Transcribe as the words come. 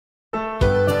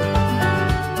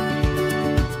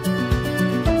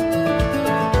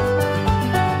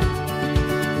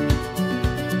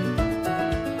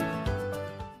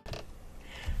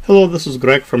Hello, this is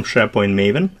Greg from SharePoint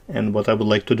Maven, and what I would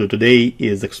like to do today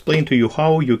is explain to you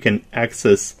how you can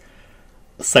access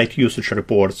site usage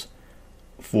reports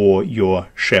for your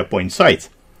SharePoint sites.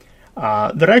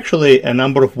 There are actually a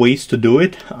number of ways to do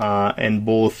it, in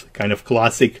both kind of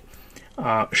classic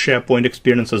SharePoint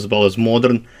experience as well as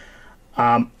modern.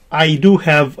 I do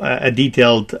have a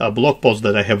detailed blog post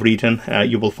that I have written.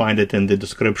 You will find it in the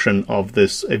description of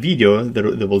this video.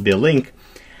 There will be a link.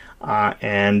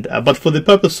 But for the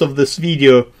purpose of this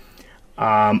video,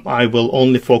 I will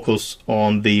only focus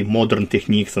on the modern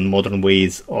techniques and modern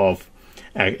ways of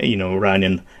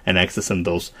running and accessing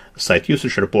those site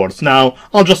usage reports. Now,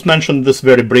 I'll just mention this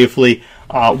very briefly.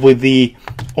 With the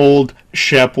old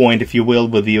SharePoint, if you will,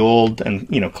 with the old and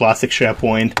classic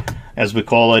SharePoint, as we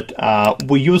call it,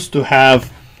 we used to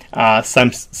have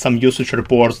some usage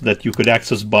reports that you could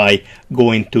access by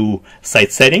going to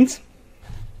site settings,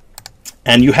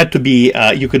 and you had to be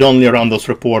you could only run those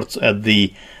reports at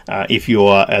the if you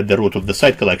are at the root of the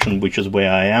site collection, which is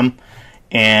where I am.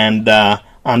 And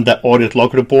under audit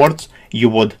log reports, you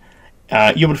would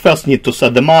first need to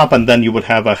set them up, and then you would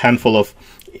have a handful of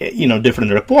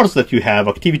different reports that you have,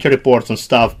 activity reports and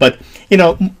stuff. But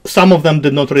some of them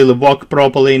did not really work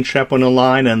properly in SharePoint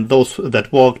Online, and those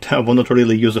that worked were not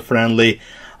really user-friendly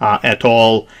at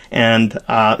all, and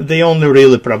they only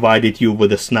really provided you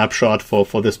with a snapshot for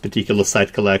this particular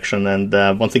site collection, and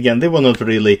once again, they were not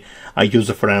really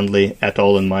user-friendly at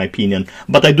all, in my opinion.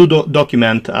 But I do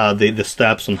document the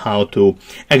steps on how to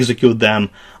execute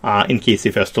them, in case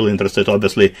if you're still interested.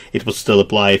 Obviously, it would still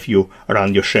apply if you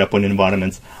run your SharePoint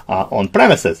environments on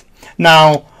premises.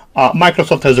 Now,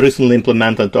 Microsoft has recently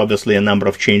implemented, obviously, a number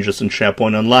of changes in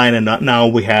SharePoint Online, and now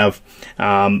we have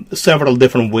several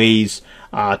different ways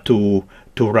to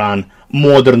run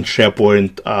modern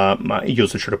SharePoint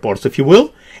usage reports, if you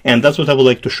will, and that's what I would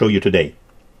like to show you today.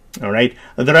 All right,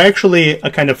 there are actually a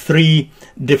kind of 3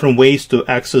 different ways to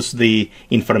access the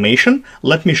information.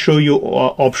 Let me show you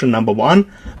option number 1.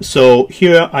 So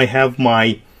here I have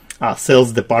my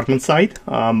sales department site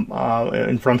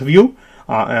in front of you.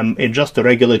 It's just a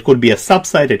regular, it could be a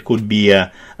subsite, it could be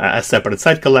a separate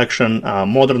site collection,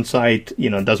 modern site,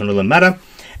 it doesn't really matter.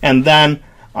 And then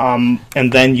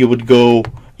you would go,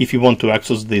 if you want to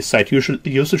access the site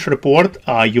usage report,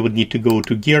 you would need to go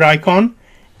to gear icon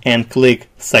and click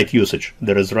site usage.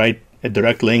 There is a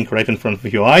direct link right in front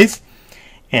of your eyes.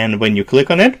 And when you click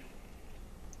on it,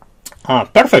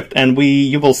 perfect. And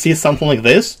you will see something like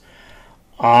this.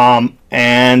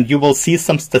 And you will see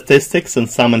some statistics and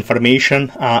some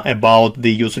information about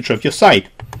the usage of your site.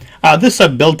 These are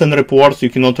built-in reports.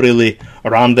 You cannot really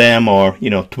run them or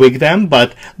tweak them,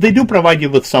 but they do provide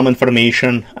you with some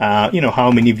information.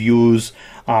 How many views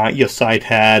your site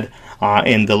had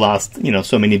in the last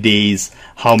so many days,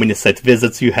 how many site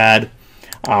visits you had.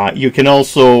 You can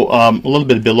also a little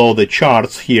bit below the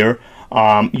charts here.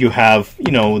 You have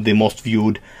the most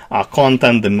viewed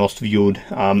content, the most viewed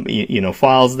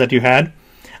files that you had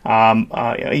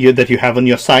that you have on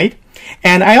your site.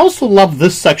 And I also love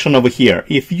this section over here.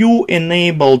 If you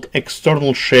enabled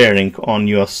external sharing on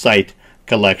your site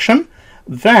collection,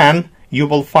 then you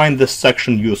will find this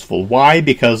section useful. Why?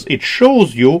 Because it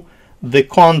shows you the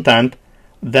content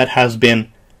that has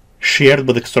been shared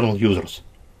with external users.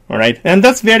 All right, and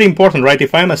that's very important, right?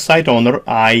 If I'm a site owner,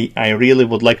 I really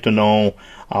would like to know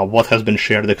what has been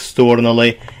shared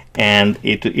externally, and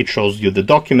it shows you the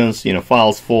documents,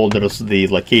 files, folders, the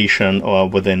location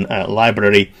within a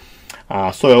library.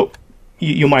 So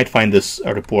you might find this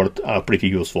report pretty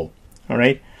useful. All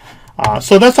right,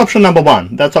 so that's option number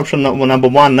 1. That's option number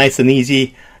 1, nice and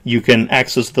easy. You can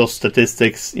access those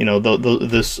statistics,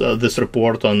 this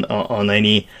report on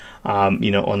any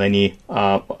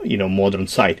modern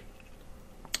site.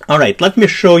 All right, let me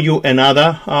show you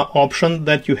another option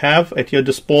that you have at your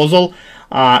disposal.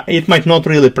 It might not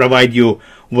really provide you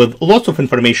with lots of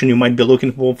information you might be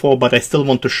looking for, but I still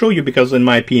want to show you because, in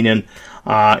my opinion,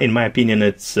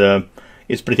 it's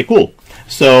pretty cool.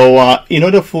 So, in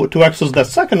order to access that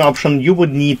second option, you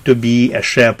would need to be a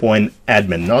SharePoint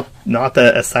admin, not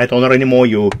a site owner anymore.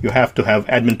 You have to have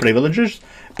admin privileges,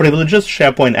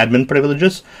 SharePoint admin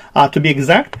privileges, to be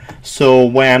exact. So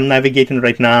where I'm navigating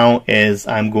right now is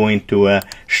I'm going to a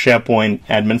SharePoint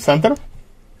admin center.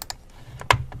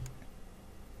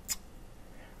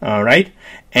 All right,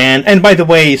 and by the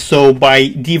way, so by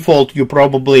default, you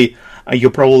probably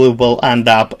will end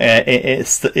up,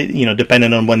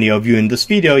 depending on when you're viewing this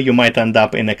video, you might end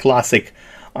up in a classic,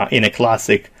 admin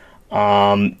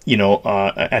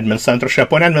center,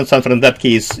 SharePoint admin center. In that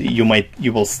case, you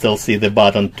will still see the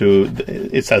button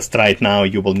it says right now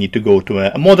you will need to go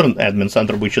to a modern admin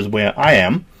center, which is where I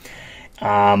am.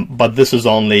 but this is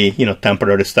only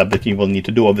temporary step that you will need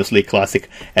to do. Obviously, classic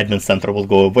admin center will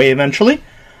go away eventually.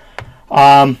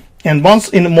 And once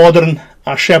in modern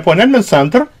SharePoint Admin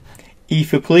Center,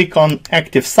 if you click on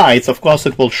active sites, of course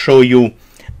it will show you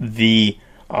the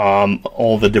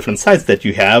all the different sites that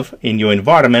you have in your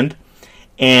environment,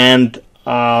 and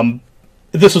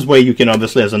this is where you can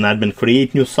obviously, as an admin,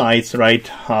 create new sites, right,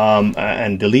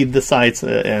 and delete the sites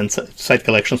and site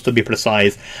collections, to be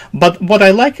precise. But what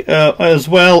I like as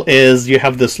well is you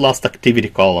have this last activity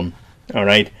column, all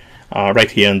right,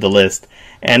 right here in the list.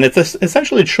 And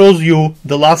essentially it shows you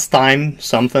the last time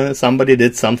somebody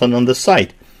did something on the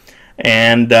site,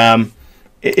 and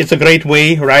it's a great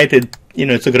way, right?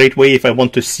 It's a great way if I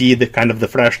want to see the kind of the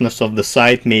freshness of the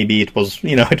site. Maybe it was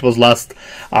it was last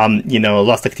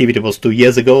last activity was 2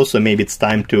 years ago, so maybe it's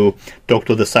time to talk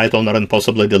to the site owner and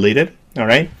possibly delete it. All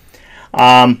right.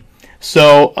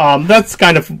 So that's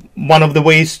kind of one of the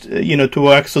ways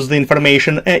to access the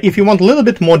information. If you want a little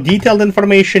bit more detailed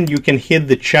information, you can hit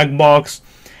the checkbox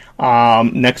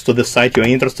next to the site you're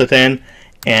interested in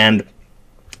and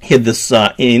hit this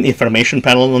information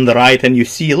panel on the right, and you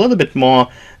see a little bit more,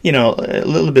 a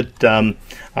little bit, a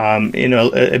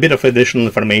bit of additional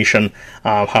information,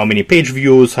 how many page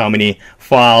views, how many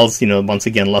files, once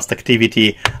again, last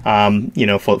activity,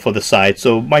 for the site.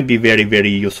 So it might be very, very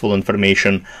useful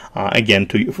information, again,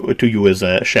 to you as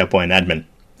a SharePoint admin.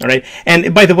 All right.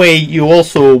 And by the way,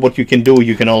 what you can do,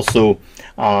 you can also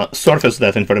surface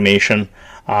that information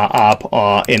up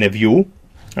in a view.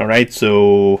 All right,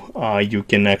 so you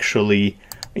can actually,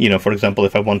 for example,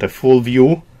 if I want a full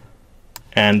view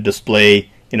and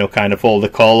display, kind of all the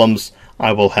columns,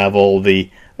 I will have all the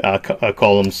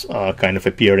columns kind of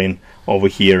appearing over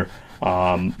here.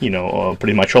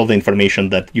 Pretty much all the information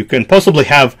that you can possibly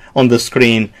have on the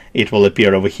screen, it will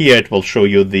appear over here. It will show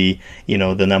you the,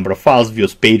 the number of files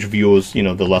views, page views, the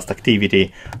last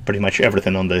activity, pretty much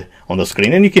everything on the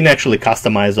screen. And you can actually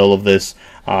customize all of this,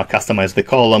 customize the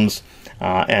columns,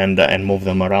 and move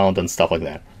them around and stuff like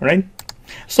that. Right?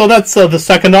 So that's the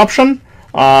second option.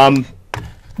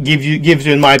 Gives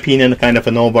you, in my opinion, kind of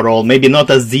an overall, maybe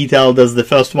not as detailed as the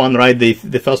first one. Right?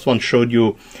 The first one showed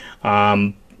you,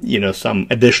 some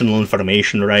additional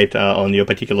information, right, on your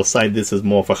particular site. This is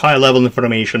more of a high-level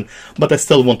information, but I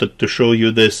still wanted to show you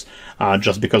this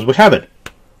just because we have it.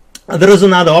 There is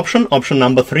another option, option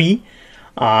number 3,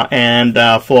 and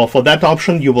for that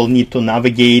option, you will need to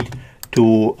navigate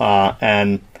to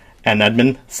an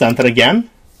admin center again,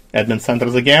 admin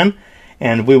centers again,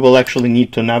 and we will actually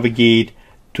need to navigate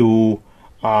to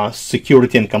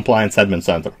security and compliance admin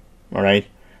center. All right.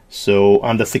 So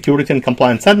under security and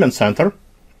compliance admin center,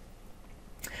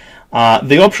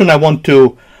 the option I want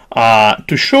to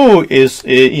show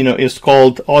is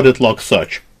called audit log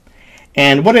search.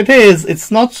 And what it is,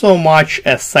 it's not so much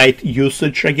a site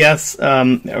usage, I guess,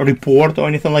 report or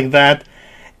anything like that.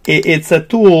 It's a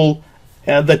tool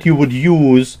that you would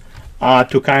use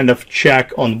to kind of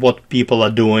check on what people are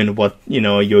doing, what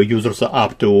your users are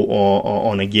up to,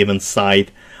 or on a given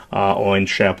site, or in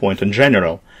SharePoint in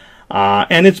general.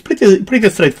 And it's pretty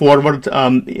straightforward.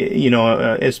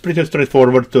 It's pretty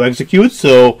straightforward to execute.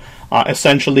 So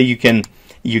essentially, you can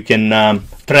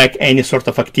track any sort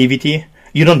of activity.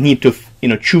 You don't need to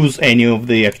choose any of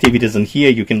the activities in here.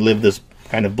 You can leave this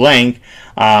kind of blank.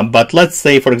 But let's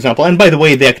say, for example, and by the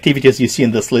way, the activities you see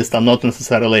in this list are not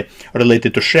necessarily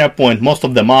related to SharePoint. Most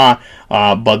of them are,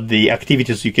 but the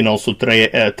activities you can also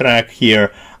track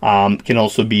here can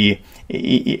also be,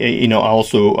 related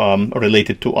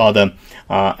to other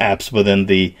apps within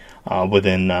the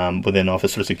within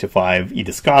Office 365,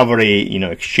 eDiscovery,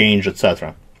 Exchange,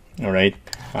 etc. All right.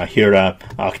 Here are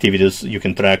activities you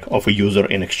can track of a user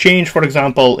in Exchange, for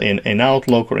example, in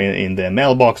Outlook or in their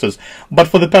mailboxes. But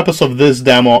for the purpose of this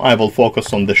demo, I will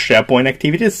focus on the SharePoint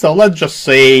activities. So let's just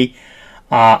say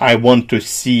I want to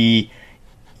see,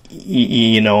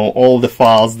 all the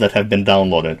files that have been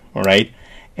downloaded. All right.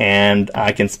 And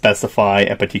I can specify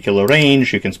a particular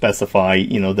range. You can specify,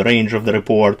 the range of the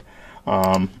report.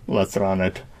 Let's run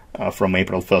it from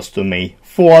April 1st to May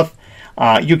 4th.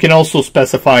 You can also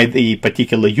specify the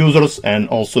particular users and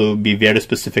also be very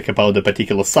specific about the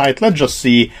particular site. Let's just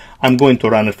see, I'm going to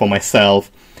run it for myself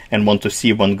and want to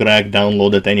see when Greg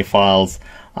downloaded any files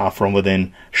from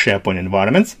within SharePoint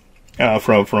environments,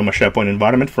 from a SharePoint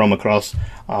environment from across,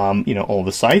 all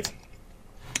the sites.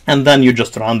 And then you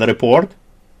just run the report.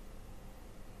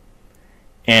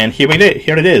 And here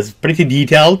it is, pretty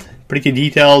detailed.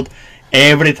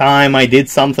 Every time I did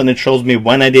something, it shows me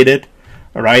when I did it,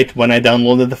 right? When I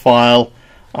downloaded the file,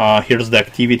 here's the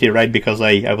activity, right? Because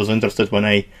I was interested when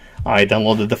I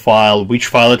downloaded the file, which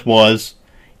file it was,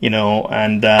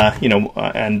 yeah,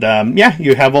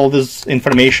 you have all this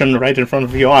information right in front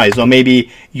of your eyes. Or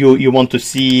maybe you want to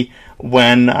see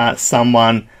when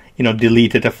someone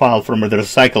deleted a file from the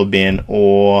recycle bin,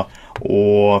 or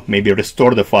maybe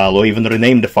restore the file, or even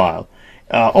rename the file.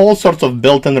 All sorts of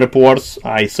built-in reports.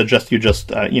 I suggest you just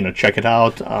check it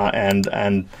out,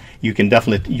 and you can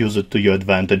definitely use it to your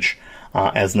advantage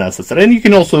as necessary. And you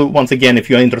can also, once again, if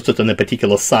you're interested in a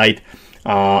particular site,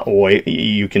 or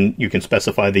you can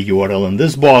specify the URL in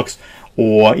this box,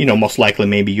 or most likely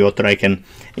maybe you're tracking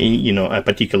a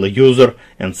particular user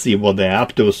and see what they're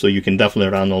up to, so you can definitely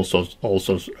run all sorts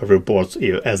of reports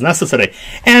as necessary.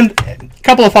 And a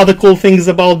couple of other cool things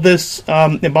about this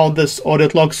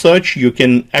audit log search: you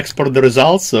can export the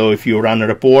results. So if you run a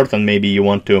report and maybe you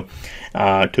want to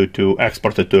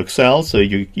export it to Excel, so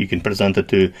you can present it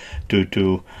to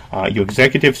your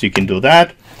executives, you can do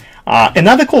that.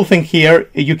 Another cool thing here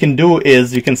you can do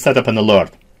is you can set up an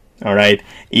alert. All right.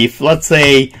 If, let's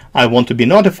say, I want to be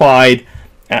notified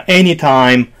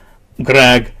anytime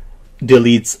Greg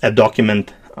deletes a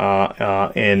document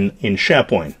in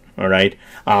SharePoint. All right.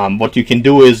 What you can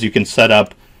do is you can set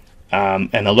up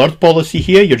an alert policy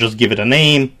here. You just give it a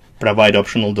name, provide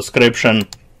optional description,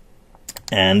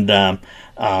 and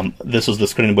this is the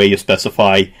screen where you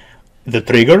specify the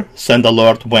trigger, send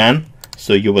alert when.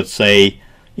 So you would say,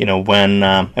 when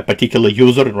a particular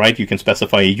user, right, you can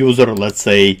specify a user. Let's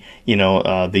say,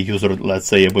 the user, let's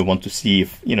say we want to see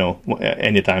if,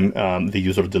 anytime the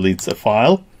user deletes a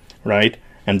file, right,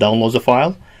 and downloads a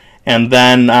file. And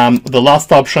then the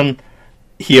last option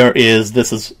here is,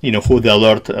 this is, who the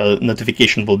alert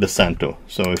notification will be sent to.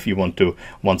 So if you want to,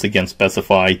 once again,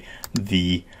 specify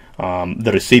the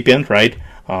recipient, right,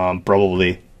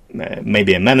 probably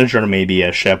maybe a manager, maybe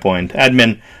a SharePoint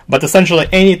admin, but essentially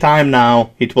anytime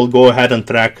now it will go ahead and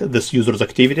track this user's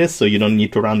activities, so you don't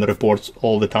need to run the reports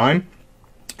all the time.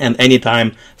 And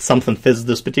anytime something fits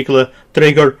this particular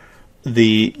trigger,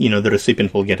 the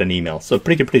recipient will get an email. So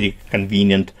pretty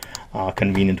convenient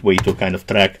way to kind of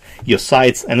track your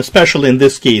sites, and especially in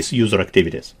this case, user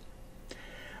activities.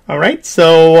 All right,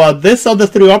 so these are the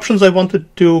three options I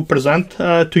wanted to present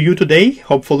to you today.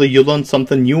 Hopefully you learned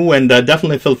something new, and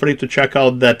definitely feel free to check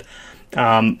out that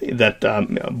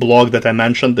blog that I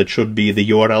mentioned. That should be, the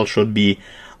URL should be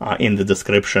in the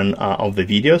description of the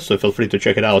video. So feel free to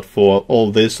check it out for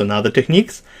all this and other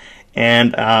techniques.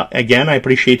 And again, I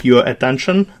appreciate your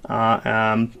attention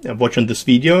watching this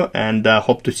video, and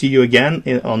hope to see you again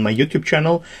on my YouTube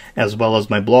channel, as well as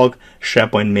my blog,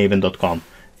 SharePointMaven.com.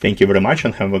 Thank you very much,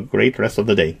 and have a great rest of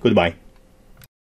the day. Goodbye.